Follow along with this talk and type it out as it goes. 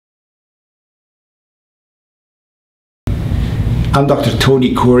I'm Dr.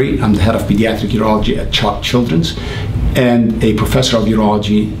 Tony Khoury. I'm the head of pediatric urology at CHOC Children's and a professor of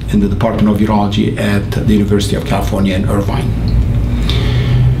urology in the Department of Urology at the University of California in Irvine.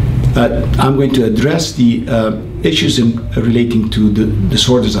 I'm going to address the issues relating to the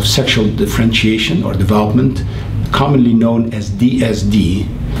disorders of sexual differentiation or development, commonly known as DSD.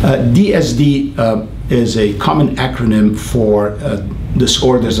 DSD is a common acronym for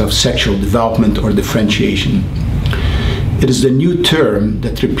disorders of sexual development or differentiation. It is the new term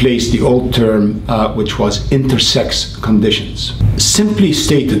that replaced the old term, which was intersex conditions. Simply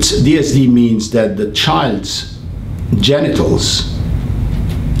stated, DSD means that the child's genitals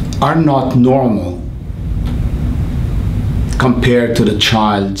are not normal compared to the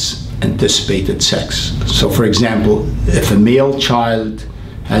child's anticipated sex. So, for example, if a male child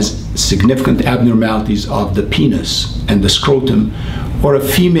has significant abnormalities of the penis and the scrotum, or a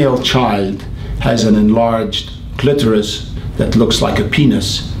female child has an enlarged clitoris that looks like a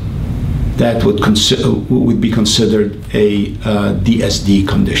penis, that would be considered a DSD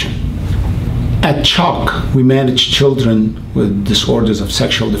condition. At CHOC, we manage children with disorders of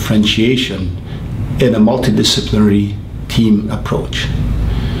sexual differentiation in a multidisciplinary team approach.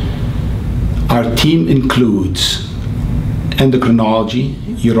 Our team includes endocrinology,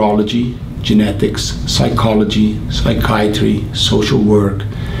 urology, genetics, psychology, psychiatry, social work,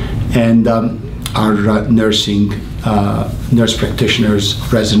 and our nursing, nurse practitioners,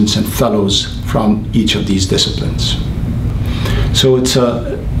 residents, and fellows from each of these disciplines. So it's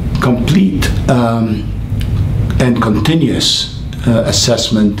a complete and continuous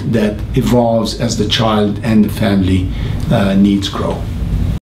assessment that evolves as the child and the family needs grow.